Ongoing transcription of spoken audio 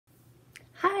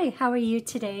Hi, how are you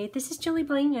today? This is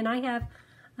JilliBling and I have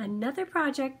another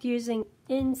project using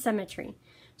Symmetry.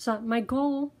 So my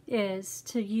goal is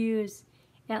to use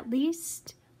at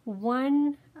least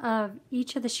one of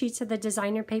each of the sheets of the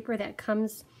designer paper that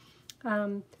comes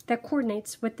that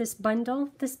coordinates with this bundle.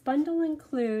 This bundle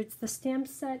includes the stamp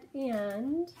set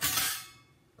and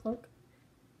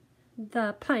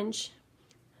the punch,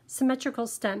 symmetrical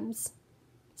stem.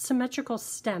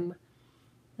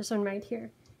 This one right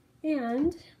here.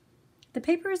 And the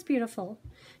paper is beautiful.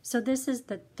 So this is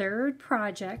the third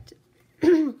project.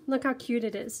 Look how cute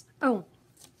it is. Oh,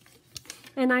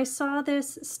 and I saw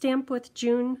this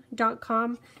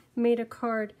stampwithjune.com made a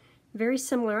card very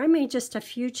similar. I made just a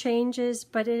few changes,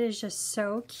 but it is just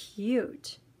so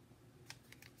cute.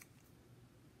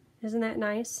 Isn't that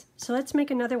nice? So let's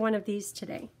make another one of these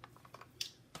today.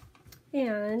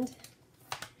 And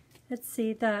let's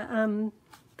see, the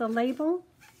label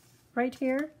right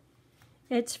here.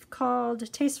 It's called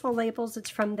Tasteful Labels. It's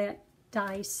from that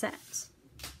die set.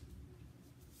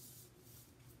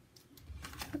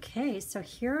 Okay, so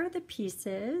here are the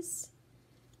pieces.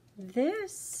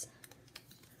 This,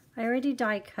 I already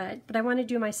die cut, but I want to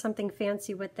do my something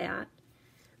fancy with that.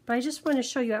 But I just want to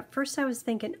show you, at first I was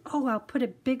thinking, oh, I'll put a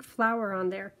big flower on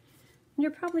there. And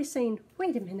you're probably saying,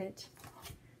 wait a minute,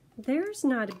 there's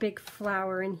not a big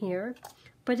flower in here,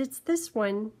 but it's this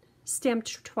one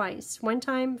stamped twice. One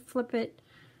time, flip it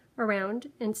around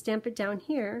and stamp it down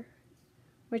here,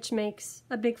 which makes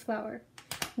a big flower.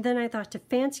 Then I thought to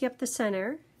fancy up the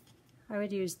center, I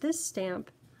would use this stamp,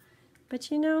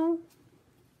 but you know,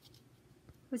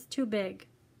 it was too big.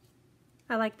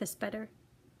 I like this better.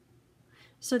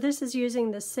 So this is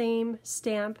using the same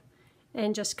stamp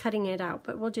and just cutting it out,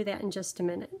 but we'll do that in just a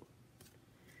minute.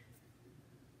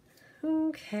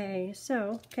 Okay,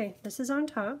 this is on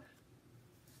top.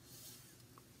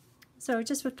 So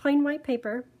just with plain white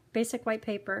paper, basic white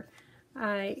paper,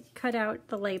 I cut out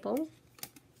the label,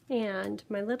 and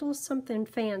my little something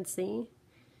fancy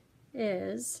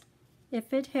is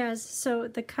if it has, so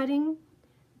the cutting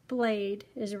blade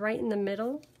is right in the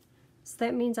middle, so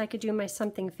that means I could do my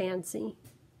something fancy.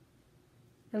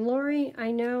 And Lori, I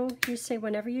know you say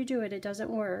whenever you do it, it doesn't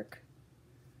work.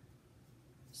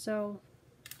 So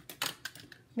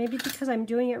maybe because I'm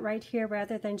doing it right here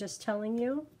rather than just telling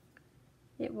you,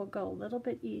 it will go a little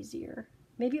bit easier.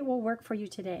 Maybe it will work for you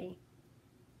today.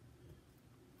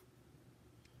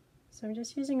 So I'm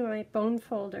just using my bone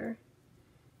folder.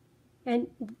 And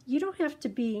you don't have to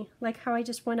be like how I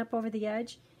just went up over the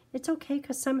edge. It's okay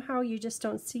because somehow you just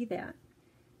don't see that.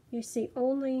 You see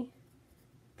only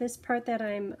this part that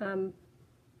I'm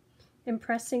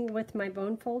impressing with my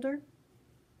bone folder.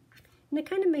 And it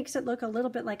kind of makes it look a little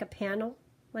bit like a panel,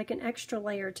 like an extra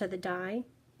layer to the die.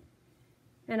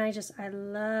 And I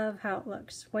love how it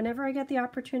looks. Whenever I get the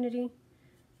opportunity,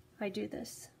 I do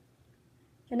this.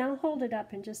 And I'll hold it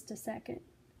up in just a second.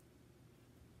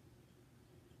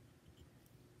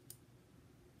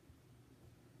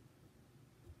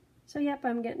 So yep,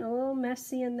 I'm getting a little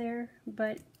messy in there,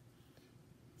 but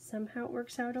somehow it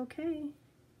works out okay.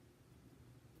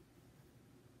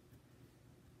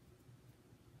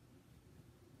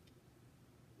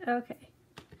 Okay,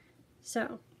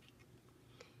 so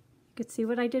you could see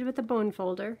what I did with the bone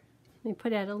folder. I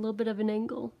put it at a little bit of an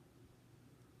angle.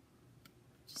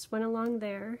 Just went along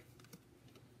there.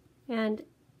 And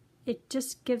it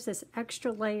just gives this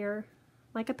extra layer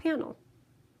like a panel.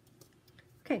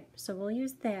 Okay, so we'll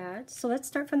use that. So let's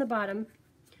start from the bottom,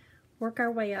 work our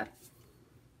way up.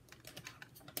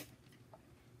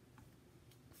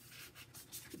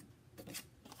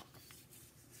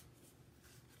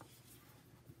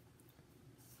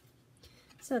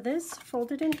 So this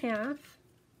folded in half.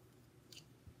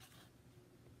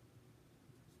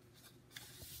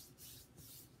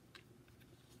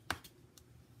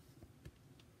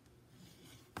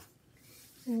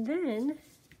 And then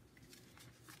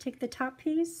take the top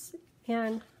piece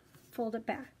and fold it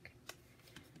back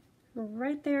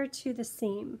right there to the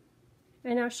seam.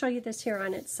 And I'll show you this here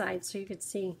on its side so you can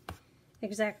see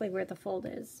exactly where the fold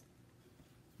is.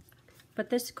 But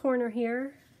this corner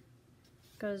here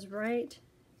goes right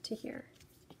to here.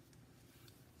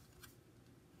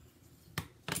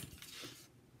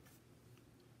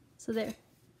 So there.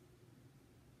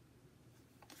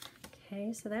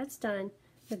 Okay, so that's done.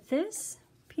 But this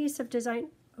piece of design,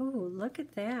 oh, look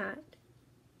at that.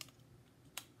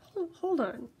 Hold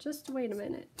on, just wait a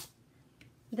minute.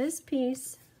 This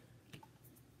piece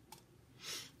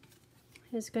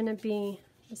is going to be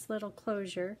this little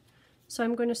closure. So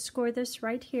I'm going to score this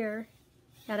right here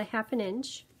at a 1/2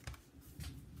 inch.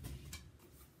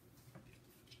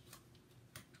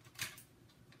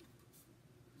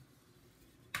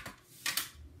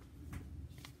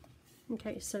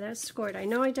 Okay, so that's scored. I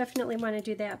know I definitely want to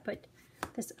do that, but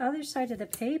this other side of the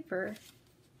paper,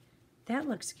 that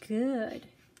looks good.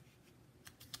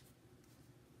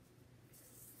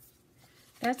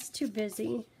 That's too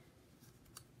busy.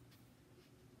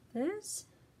 This?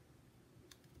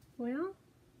 Well,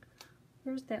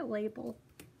 where's that label?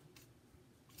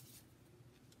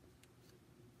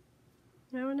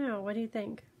 I don't know. What do you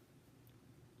think?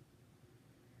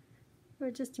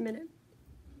 Or just a minute.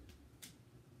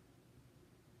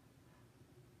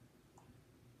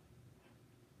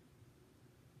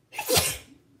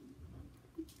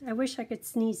 I wish I could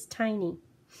sneeze tiny.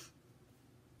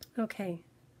 Okay,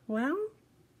 well,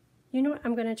 you know what?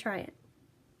 I'm going to try it.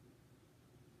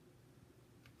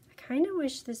 I kind of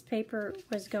wish this paper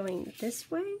was going this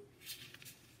way,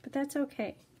 but that's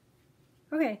okay.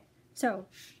 Okay, so,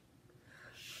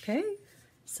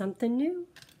 something new.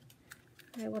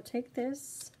 I will take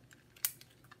this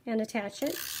and attach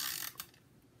it,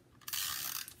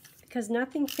 because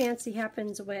nothing fancy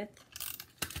happens with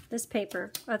this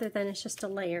paper other than it's just a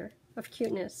layer of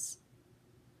cuteness.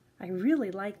 I really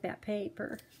like that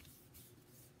paper.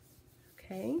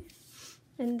 Okay,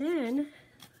 and then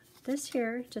this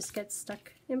here just gets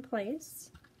stuck in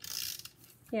place.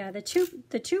 Yeah, the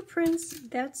two prints,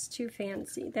 that's too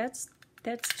fancy. That's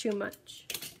too much.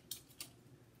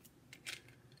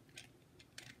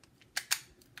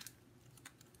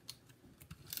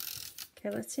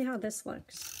 Okay, let's see how this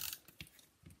looks.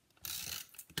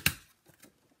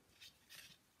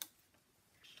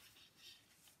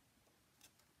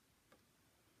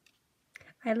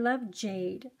 I love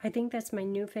jade. I think that's my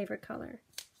new favorite color.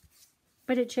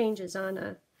 But it changes on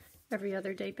a every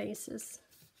other day basis.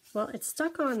 Well, it's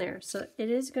stuck on there, so it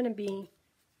is going to be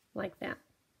like that.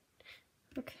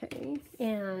 Okay,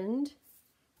 and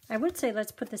I would say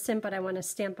let's put this in, but I want to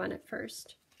stamp on it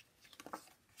first.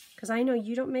 Because I know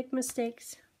you don't make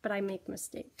mistakes, but I make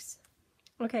mistakes.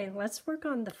 Okay, let's work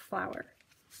on the flower.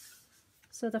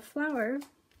 So the flower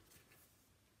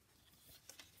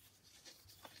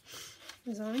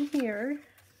is on here,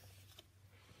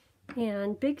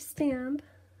 and big stamp,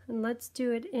 and let's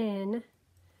do it in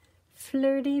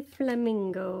Flirty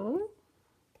Flamingo.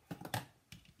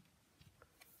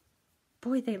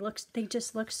 Boy, they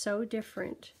just look so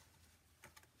different.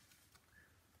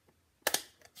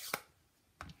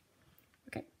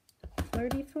 Okay,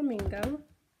 Flirty Flamingo,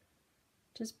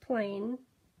 just plain.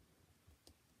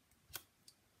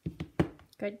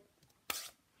 Good.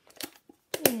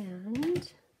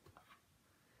 And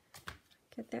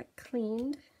get that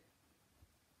cleaned.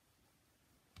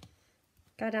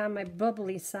 Got on my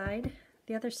bubbly side.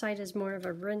 The other side is more of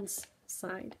a rinse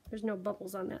side. There's no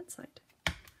bubbles on that side.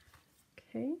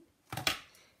 Okay.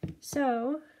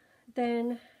 So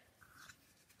then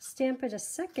stamp it a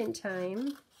second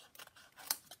time.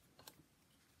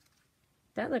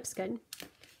 That looks good.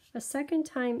 A second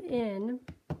time in.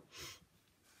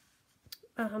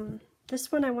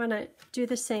 This one I want to do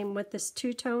the same with this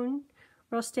two-tone.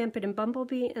 I'll stamp it in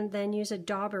Bumblebee and then use a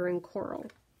dauber in Coral.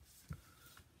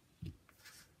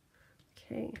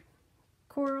 Okay,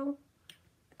 Coral,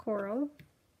 Coral,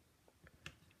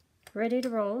 ready to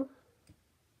roll,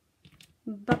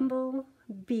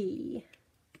 Bumblebee.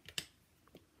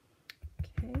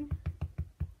 Okay,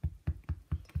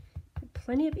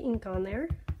 plenty of ink on there.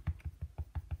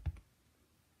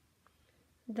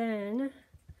 Then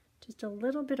just a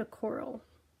little bit of Coral.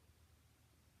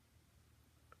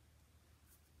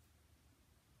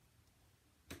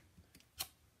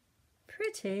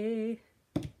 Pretty.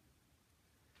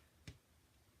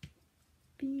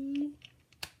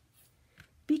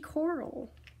 Be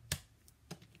Coral.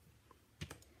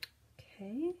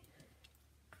 Okay.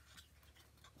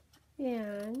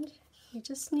 And you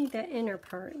just need that inner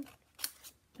part.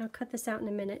 I'll cut this out in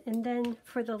a minute. And then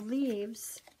for the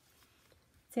leaves,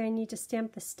 so I need to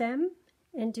stamp the stem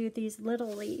and do these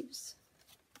little leaves.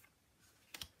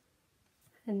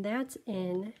 And that's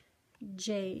in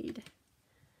Jade.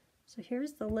 So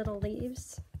here's the little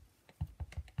leaves.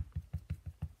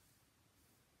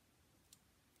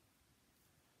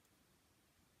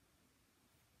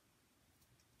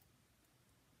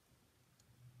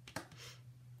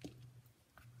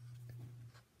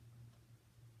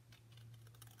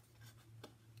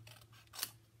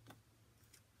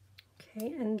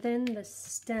 Okay, and then the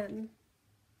stem.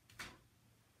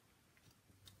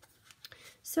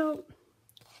 So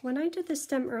when I did the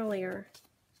stem earlier,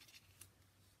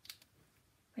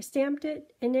 I stamped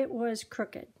it and it was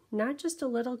crooked. Not just a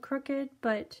little crooked,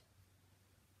 but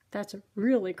that's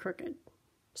really crooked.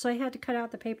 So I had to cut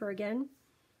out the paper again.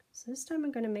 So this time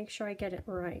I'm going to make sure I get it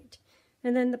right.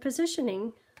 And then the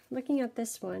positioning, looking at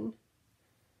this one,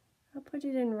 I'll put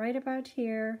it in right about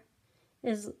here.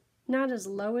 Is not as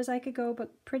low as I could go,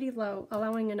 but pretty low,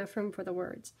 allowing enough room for the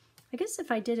words. I guess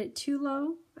if I did it too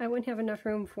low, I wouldn't have enough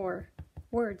room for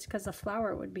words because the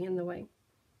flower would be in the way.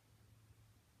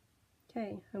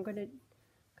 Okay, I'm gonna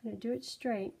do it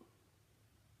straight.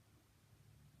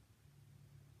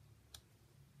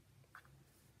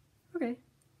 Okay.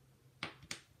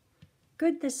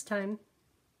 Good this time,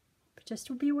 but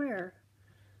just beware.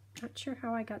 Not sure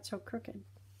how I got so crooked.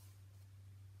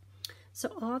 So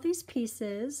all these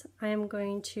pieces I am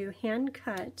going to hand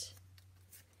cut,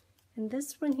 and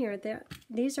this one here,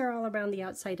 these are all around the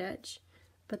outside edge,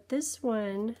 but this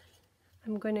one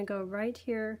I'm going to go right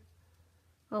here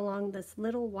along this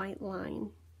little white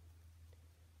line.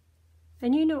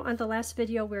 And you know, on the last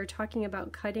video we were talking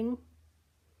about cutting,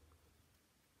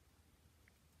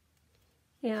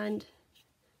 and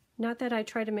not that I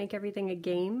try to make everything a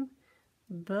game,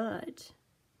 but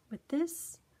with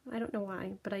this, I don't know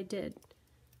why, but I did.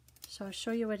 So I'll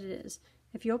show you what it is.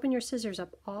 If you open your scissors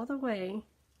up all the way,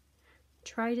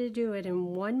 try to do it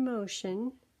in one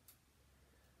motion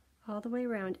all the way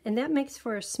around. And that makes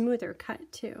for a smoother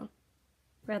cut too,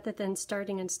 rather than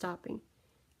starting and stopping.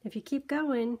 If you keep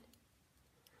going,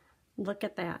 look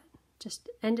at that. Just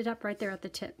ended up right there at the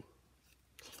tip.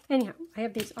 Anyhow, I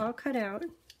have these all cut out.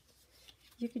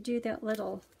 You could do that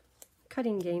little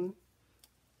cutting game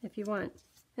if you want.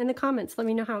 In the comments, let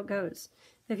me know how it goes.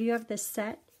 If you have this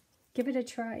set, give it a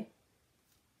try.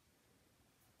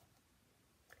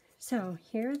 So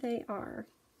here they are.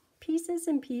 Pieces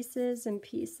and pieces and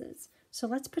pieces. So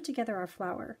let's put together our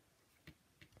flower.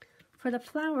 For the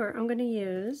flower, I'm going to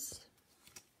use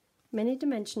mini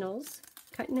dimensionals,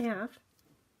 cut in half.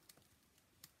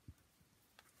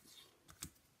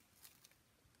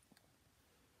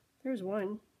 There's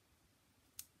one.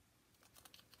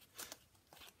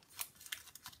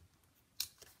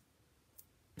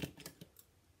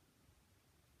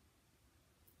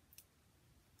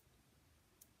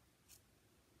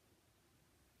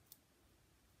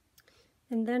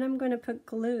 And then I'm going to put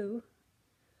glue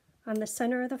on the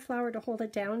center of the flower to hold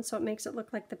it down so it makes it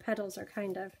look like the petals are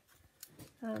kind of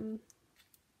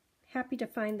happy to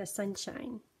find the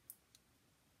sunshine.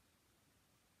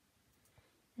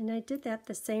 And I did that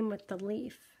the same with the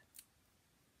leaf.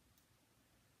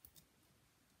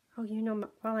 Oh, you know,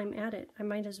 while I'm at it, I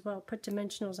might as well put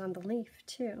dimensionals on the leaf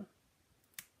too.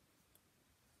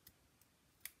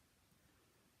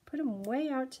 Put them way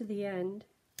out to the end,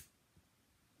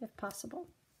 if possible.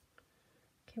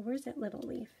 Okay, where's that little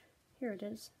leaf? Here it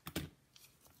is.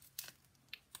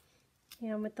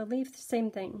 And with the leaf, the same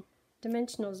thing.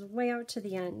 Dimensionals way out to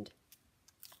the end,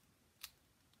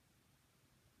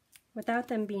 without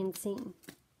them being seen.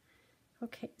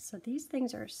 Okay, so these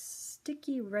things are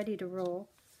sticky, ready to roll.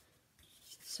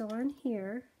 So on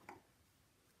here,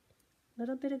 a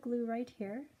little bit of glue right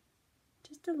here,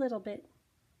 just a little bit.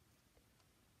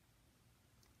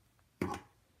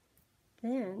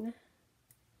 Then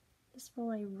this will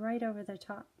lay right over the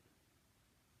top.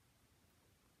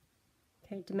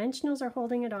 Okay, dimensionals are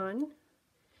holding it on.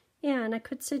 And I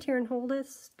could sit here and hold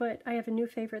this, but I have a new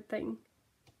favorite thing.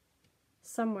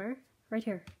 Somewhere, right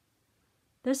here.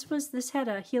 This had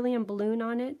a helium balloon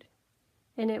on it,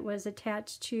 and it was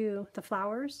attached to the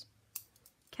flowers.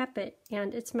 Kept it,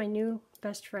 and it's my new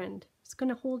best friend. It's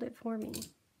going to hold it for me.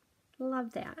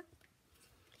 Love that.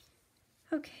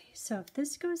 Okay, so if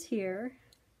this goes here,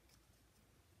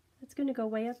 it's going to go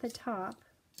way at the top.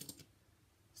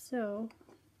 So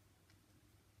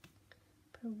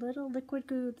put a little liquid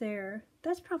glue there.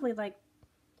 That's probably like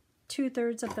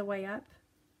 2/3 of the way up.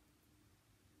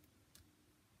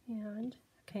 And,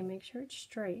 okay, make sure it's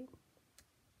straight.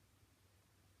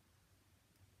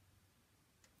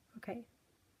 Okay,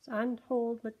 it's on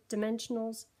hold with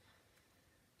dimensionals.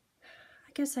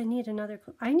 I guess I need another,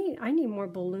 I need more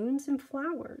balloons and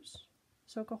flowers.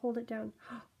 So go hold it down.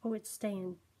 Oh, it's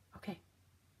staying. Okay,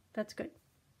 that's good.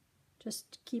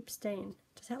 Just keep staying.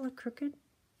 Does that look crooked?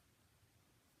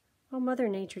 Well, Mother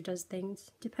Nature does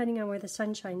things, depending on where the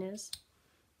sunshine is.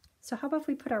 So how about if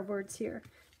we put our words here?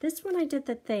 This one I did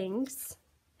the thanks.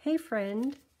 Hey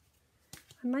friend.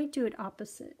 I might do it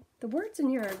opposite. The words in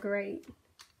here are great.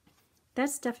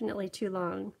 That's definitely too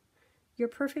long. You're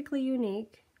perfectly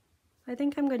unique. I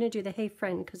think I'm going to do the hey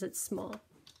friend because it's small.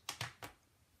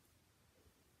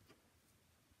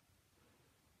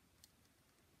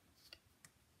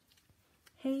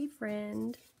 Hey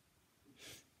friend.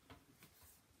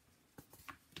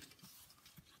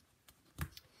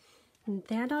 And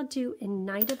that I'll do in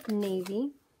Night of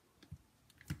Navy.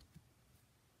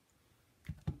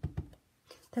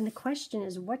 Then the question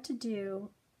is what to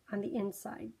do on the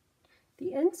inside.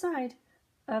 The inside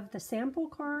of the sample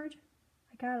card,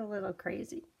 I got a little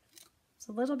crazy. It's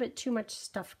a little bit too much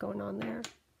stuff going on there.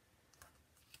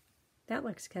 That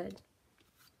looks good.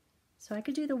 So I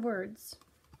could do the words.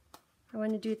 I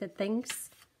want to do the thanks.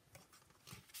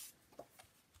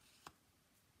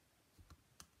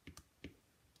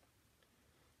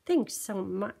 Thanks so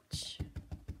much.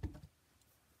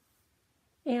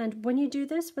 And when you do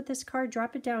this with this card,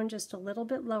 drop it down just a little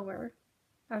bit lower.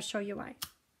 I'll show you why.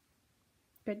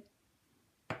 Good.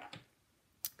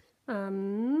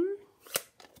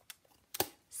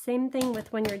 Same thing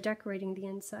with when you're decorating the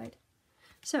inside.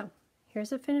 So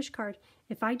here's a finished card.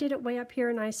 If I did it way up here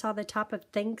and I saw the top of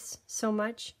thanks so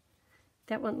much,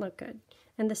 that wouldn't look good.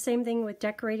 And the same thing with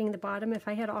decorating the bottom. If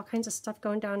I had all kinds of stuff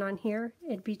going down on here,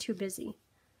 it'd be too busy.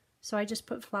 So I just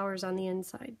put flowers on the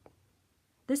inside.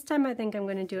 This time I think I'm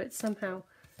going to do it somehow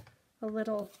a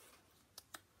little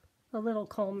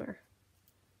calmer.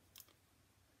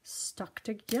 Stuck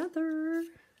together.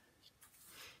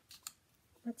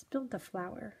 Let's build the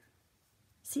flower.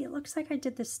 See, it looks like I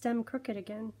did the stem crooked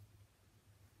again.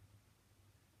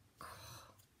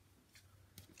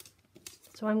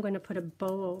 So I'm going to put a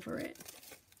bow over it.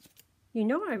 You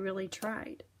know I really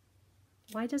tried.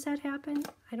 Why does that happen?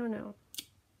 I don't know.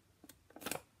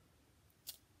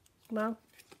 Well,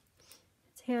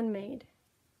 it's handmade.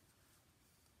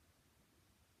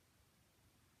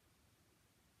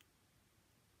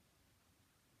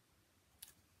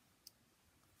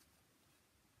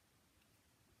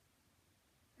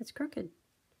 It's crooked.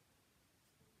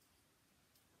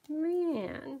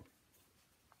 Man.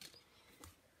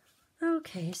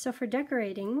 Okay, so for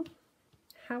decorating,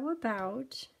 how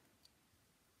about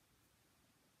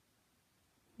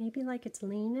maybe like it's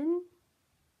leaning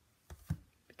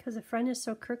because the front is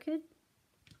so crooked?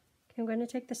 Okay, I'm going to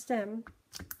take the stem.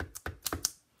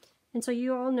 And so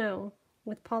you all know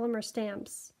with polymer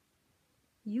stamps,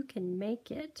 you can make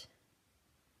it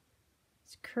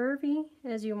as curvy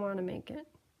as you want to make it.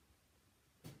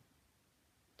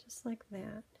 Just like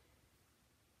that.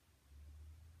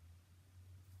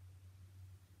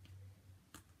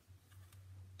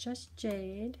 Just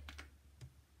jade.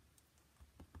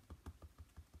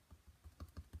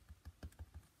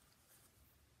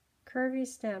 Curvy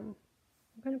stem.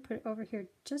 I'm going to put it over here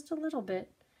just a little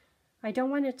bit. I don't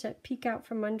want it to peek out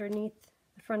from underneath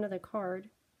the front of the card.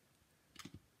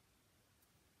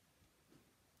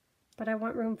 But I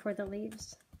want room for the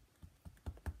leaves.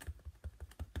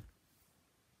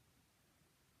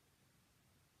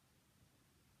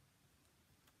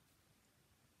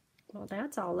 Well,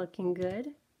 that's all looking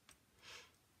good.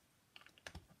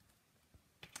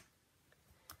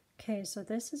 Okay, so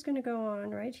this is going to go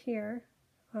on right here.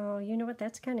 Oh, you know what?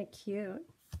 That's kind of cute.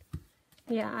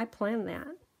 Yeah, I planned that.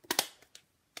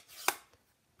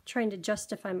 Trying to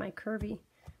justify my curvy,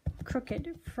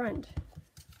 crooked front.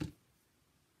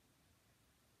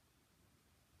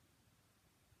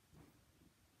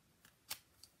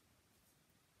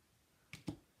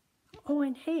 Oh,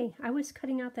 and hey, I was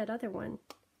cutting out that other one.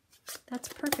 That's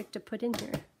perfect to put in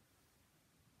here.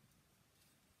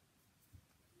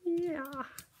 Yeah.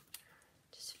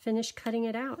 Just finish cutting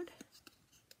it out.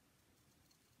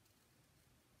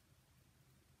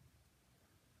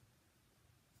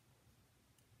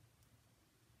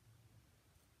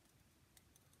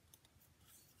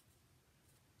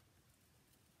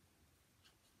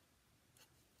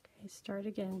 Okay, start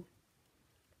again.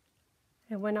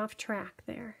 I went off track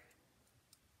there.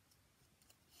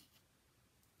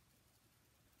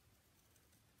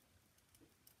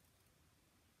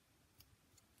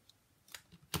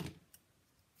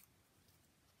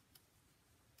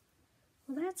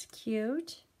 Well, that's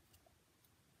cute.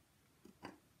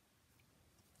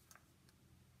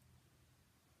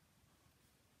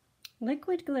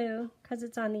 Liquid glue, because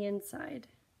it's on the inside.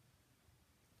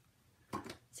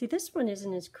 See, this one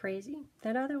isn't as crazy.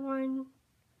 That other one,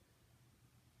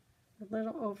 a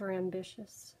little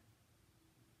over-ambitious.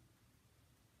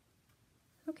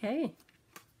 Okay.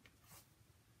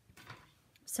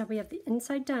 So we have the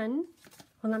inside done.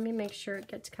 Well, let me make sure it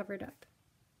gets covered up.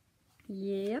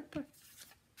 Yep.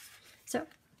 So,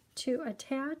 to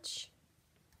attach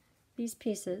these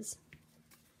pieces,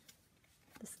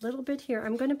 this little bit here,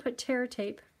 I'm going to put tear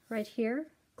tape right here,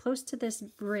 close to this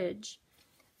bridge,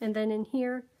 and then in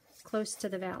here, close to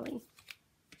the valley.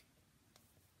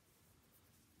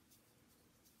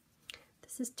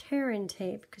 This is tear-in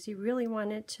tape because you really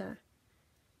want it to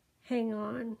hang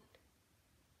on,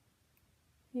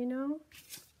 you know?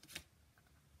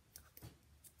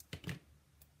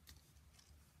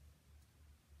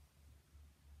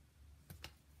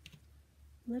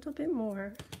 A little bit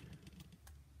more.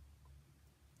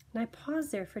 And I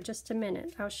paused there for just a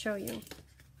minute. I'll show you.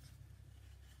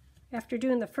 After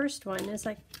doing the first one, it's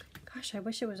like, gosh, I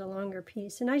wish it was a longer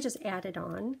piece. And I just added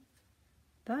on.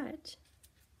 But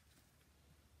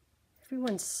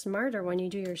everyone's smarter when you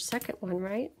do your second one,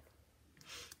 right?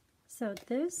 So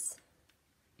this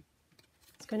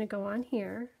is going to go on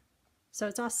here. So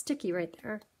it's all sticky right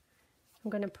there. I'm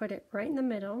going to put it right in the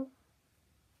middle.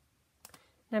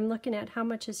 And I'm looking at how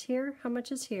much is here, how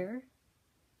much is here.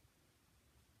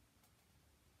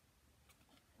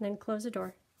 And then close the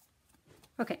door.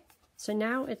 Okay, so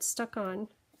now it's stuck on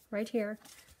right here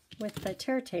with the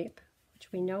tear tape,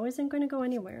 which we know isn't going to go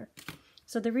anywhere.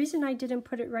 So the reason I didn't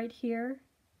put it right here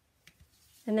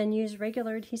and then use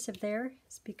regular adhesive there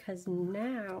is because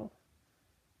now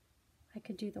I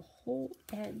could do the whole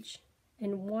edge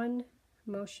in one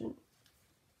motion.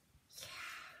 Yeah.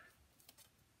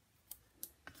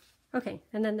 Okay,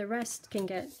 and then the rest can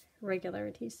get regular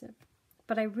adhesive.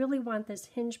 But I really want this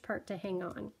hinge part to hang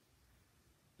on.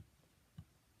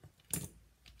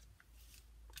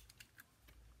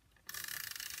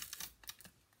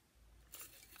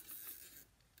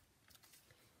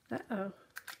 Uh-oh.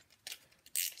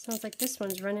 Sounds like this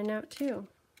one's running out too.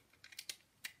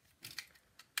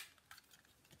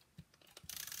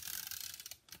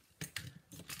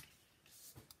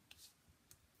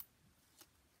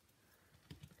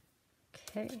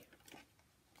 Okay.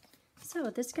 So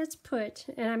this gets put,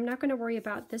 and I'm not going to worry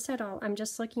about this at all. I'm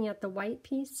just looking at the white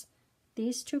piece,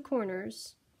 these two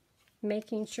corners,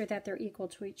 making sure that they're equal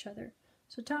to each other.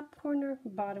 So top corner,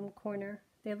 bottom corner,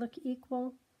 they look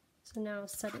equal. So now I'll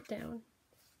set it down.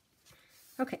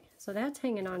 Okay, so that's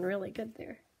hanging on really good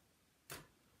there.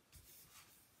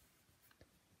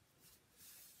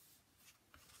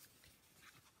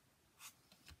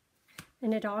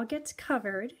 And it all gets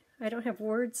covered. I don't have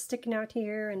words sticking out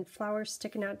here and flowers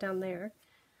sticking out down there.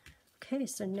 Okay,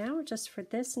 so now just for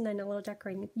this and then a little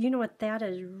decorating. You know what, that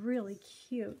is really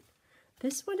cute.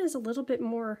 This one is a little bit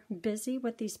more busy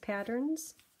with these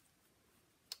patterns.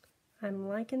 I'm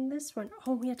liking this one.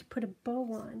 Oh, we had to put a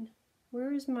bow on.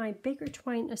 Where is my Baker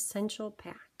Twine Essential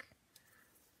Pack?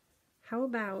 How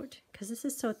about, because this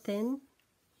is so thin,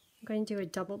 I'm going to do a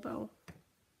double bow.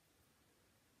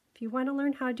 If you want to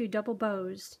learn how to do double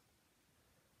bows,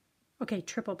 okay,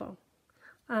 triple bow.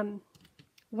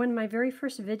 One of my very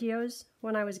first videos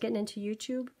when I was getting into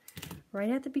YouTube,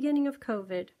 right at the beginning of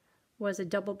COVID, was a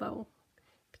double bow.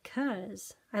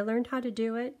 Because I learned how to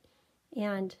do it,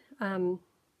 and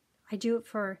I do it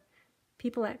for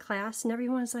people at class, and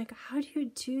everyone's like, how do you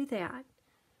do that?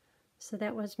 So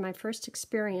that was my first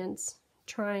experience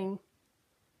trying,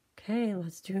 okay,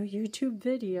 let's do a YouTube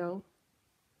video.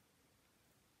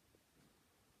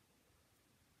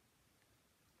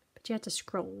 But you have to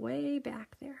scroll way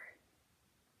back there.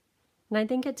 And I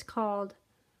think it's called,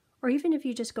 or even if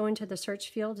you just go into the search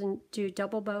field and do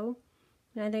double bow,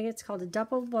 and I think it's called a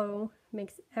double bow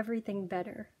makes everything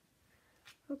better.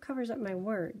 Oh, it covers up my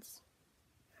words.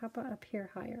 How about up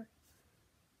here higher?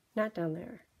 Not down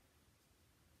there.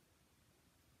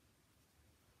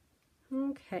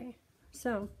 Okay,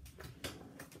 so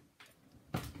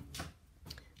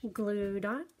glue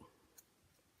dot.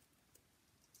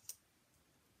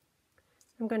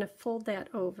 I'm going to fold that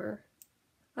over.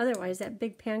 Otherwise, that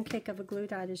big pancake of a glue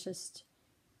dot is just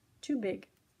too big.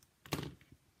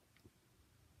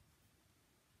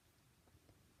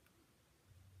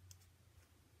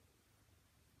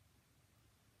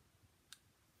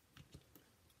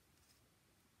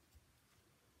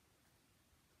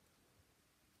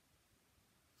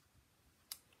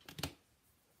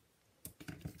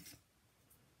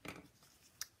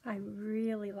 I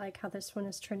really like how this one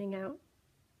is turning out.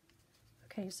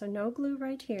 Okay, so no glue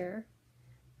right here,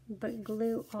 but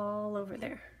glue all over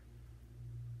there.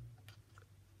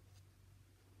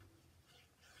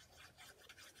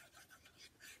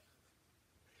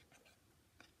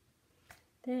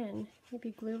 Then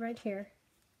maybe glue right here.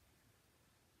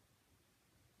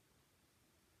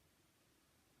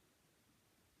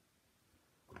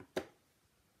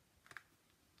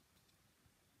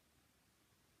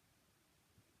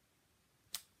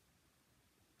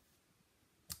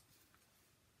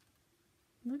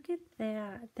 Look at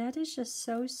that. That is just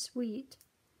so sweet.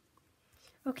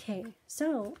 Okay,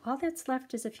 so all that's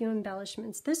left is a few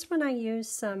embellishments. This one I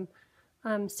used some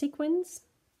sequins.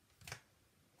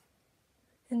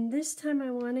 And this time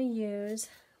I want to use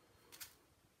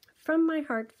From My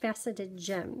Heart Faceted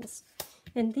Gems.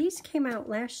 And these came out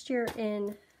last year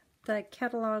in the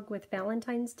catalog with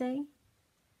Valentine's Day.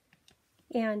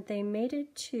 And they made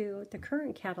it to the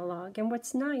current catalog. And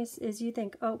what's nice is you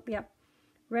think, oh, yep,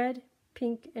 red,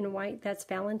 pink and white, that's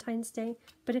Valentine's Day.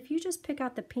 But if you just pick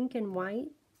out the pink and white,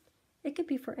 it could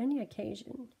be for any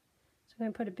occasion. So I'm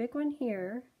going to put a big one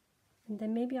here, and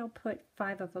then maybe I'll put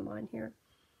 5 of them on here.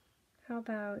 How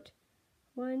about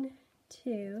 1,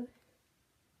 2,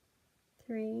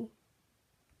 3,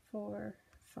 4,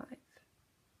 5.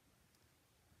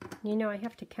 You know, I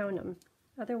have to count them,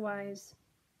 otherwise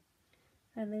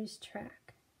I lose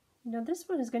track. You know, this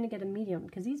one is going to get a medium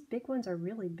because these big ones are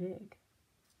really big.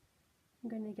 I'm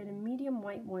going to get a medium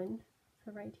white one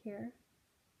for right here.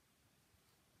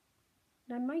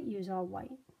 And I might use all white.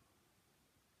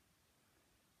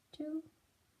 2.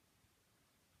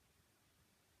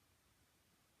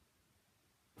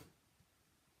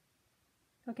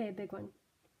 Okay, a big one.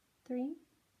 3.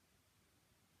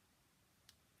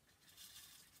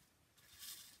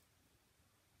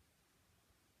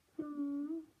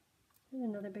 And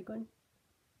another big one.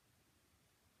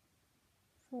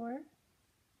 4.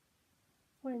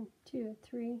 1, 2,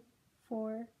 3,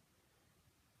 4.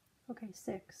 Okay,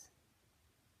 6.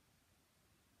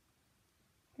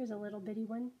 Here's a little bitty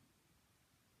one.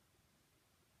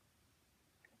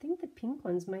 I think the pink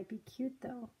ones might be cute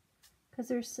though, because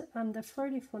there's the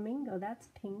Flirty Flamingo, that's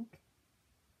pink.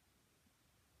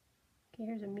 Okay,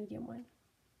 here's a medium one.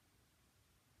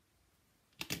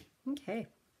 Okay,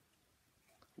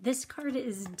 this card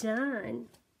is done.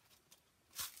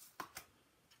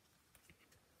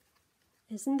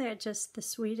 Isn't that just the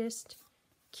sweetest,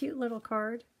 cute little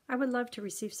card? I would love to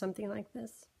receive something like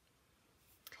this.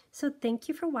 So thank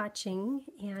you for watching,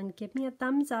 and give me a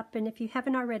thumbs up, and if you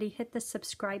haven't already, hit the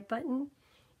subscribe button.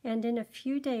 And in a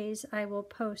few days I will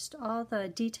post all the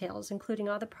details, including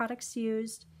all the products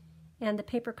used and the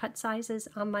paper cut sizes,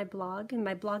 on my blog, and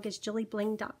my blog is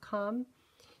JilliBling.com.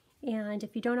 And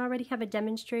if you don't already have a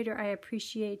demonstrator, I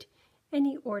appreciate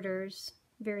any orders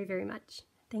very, very much.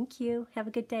 Thank you. Have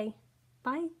a good day.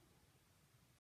 Bye.